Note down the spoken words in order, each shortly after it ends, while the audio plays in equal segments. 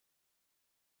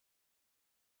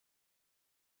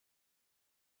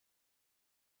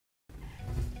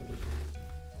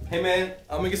Hey man,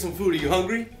 I'm gonna get some food. Are you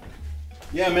hungry?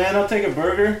 Yeah, man, I'll take a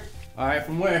burger. Alright,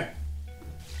 from where?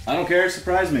 I don't care,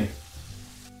 surprise me.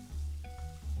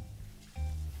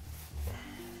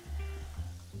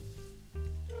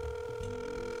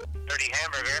 Dirty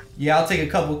hamburger. Yeah, I'll take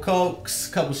a couple Cokes,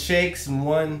 a couple shakes, and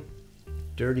one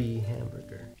dirty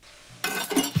hamburger.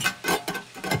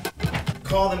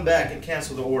 Call them back and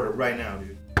cancel the order right now,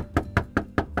 dude.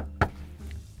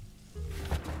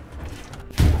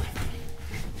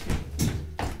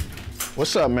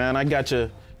 What's up, man? I got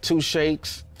you 2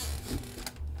 shakes.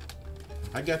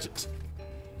 I got you.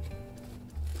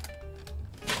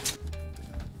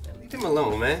 Leave him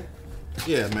alone, man.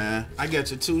 Yeah, man. I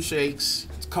got you 2 shakes,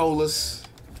 colas,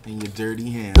 and your dirty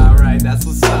hand. Alright, that's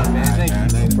what's up, man. Thank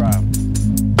you. No problem.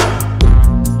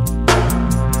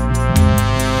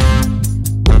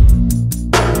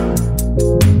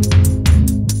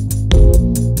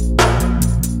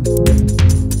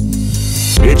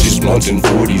 Bitches, blunts, and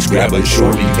 40s, grab a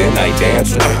shorty, then I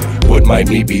dance with her. Put my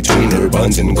meat between her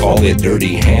buns and call it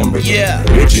dirty hamburger. Yeah.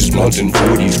 Bitches, blunts, and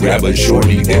 40s, grab a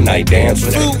shorty, then I dance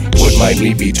with her. Fooch. Put my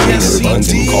meat between her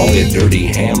buns and call it dirty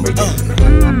hamburger.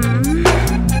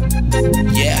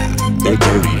 Yeah. The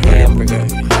dirty hamburger.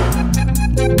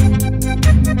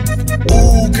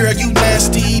 Ooh, girl, you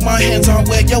nasty. My hands on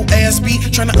where your ass be.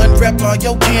 Tryna unwrap all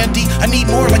your candy. I need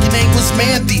more like your name was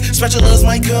Mandy. Specialists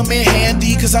might come in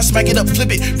handy. Cause I smack it up, flip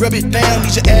it, rub it down.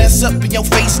 Need your ass up and your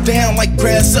face down like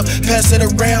grass up. Pass it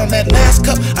around. That last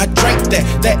cup, I drank that.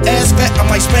 That ass fat, I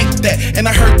might spank that. And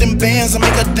I heard them bands, I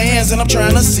make her dance. And I'm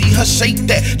tryna see her shake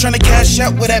that. Tryna cash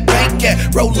out where that bank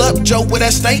at. Roll up, Joe, where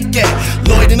that snake at.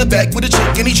 Lloyd in the back with a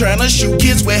chick and he tryna shoot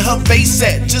kids where her face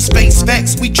at. Just face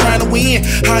facts, we tryna win.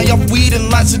 High off weed and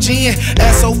lots of gin.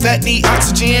 Ass so fat, need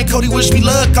oxygen. Cody wish me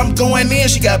luck, I'm going in.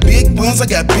 She got big buns, I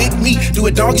got big meat. Do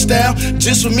it doggy style,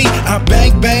 just for me. I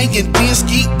bang bang and then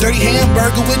ski. Dirty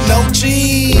hamburger with no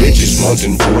cheese. Bitches, blunts,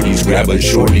 and 40s, grab a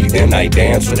shorty, then I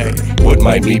dance with her. Put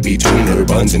my meat between her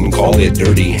buns and call it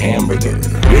dirty hamburger.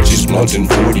 Bitches, blunts, and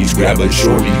 40s, grab a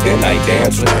shorty, then I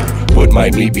dance with her. Put my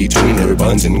meat between her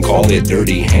buns and call it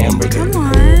dirty hamburger. Come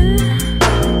on.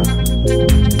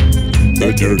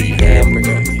 The dirty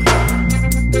hamburger.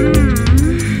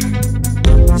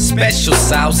 Special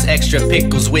sauce, extra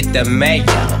pickles with the mayo.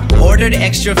 Ordered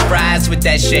extra fries with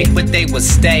that shake, but they was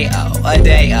stale a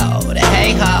day old.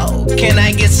 Hey ho, can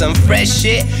I get some fresh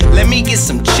shit? Let me get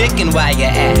some chicken while you're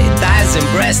at it. Thighs and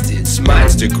breasts,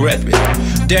 mine's decrepit.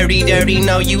 Dirty, dirty,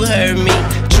 no, you heard me.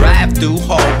 Drive-through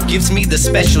hoe gives me the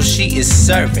special she is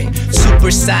serving.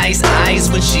 Super-sized eyes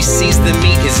when she sees the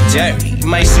meat is dirty.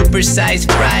 My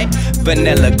super-sized fry,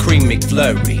 vanilla cream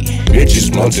McFlurry.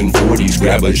 Bitches, blunts, and 40s,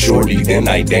 grab a shorty, then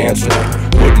I dance with her.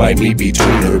 Put my meat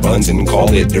between her buns and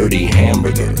call it dirty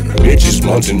hamburger. Bitches,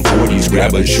 blunts, and 40s,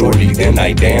 grab a shorty, then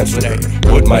I dance with her.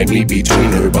 Put my meat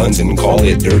between her buns and call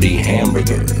it dirty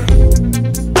hamburger.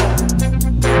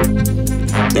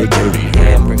 The dirty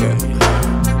hamburger.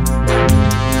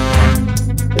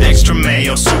 Extra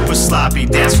mayo, super sloppy,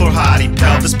 dance floor hottie,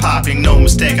 pelvis popping, no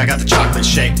mistake, I got the chocolate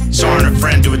shake. Saw her and her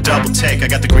friend do a double take, I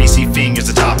got the greasy fingers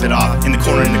to top it off. In the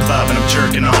corner in the club and I'm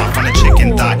jerking off on a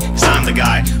chicken thigh, cause I'm the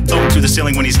guy, floating through the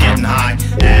ceiling when he's getting high.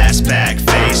 Ass back,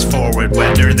 face forward,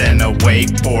 wetter than a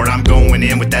wakeboard. I'm going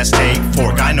in with that steak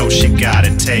fork, I know she got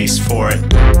a taste for it,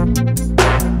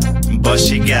 but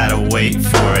she gotta wait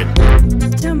for it.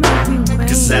 Don't make me wait.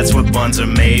 Cause that's what buns are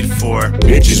made for.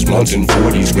 Bitches, blunts, and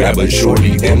 40s, grab a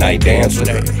shorty, then I dance with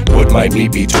her. Put my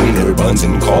meat between her buns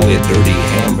and call it dirty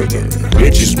hamburger.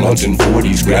 Bitches, blunts, and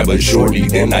 40s, grab a shorty,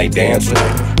 then I dance with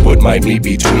her. Put my meat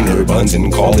between her buns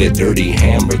and call it dirty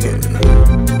hamburger.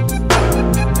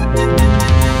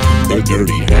 The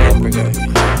dirty hamburger.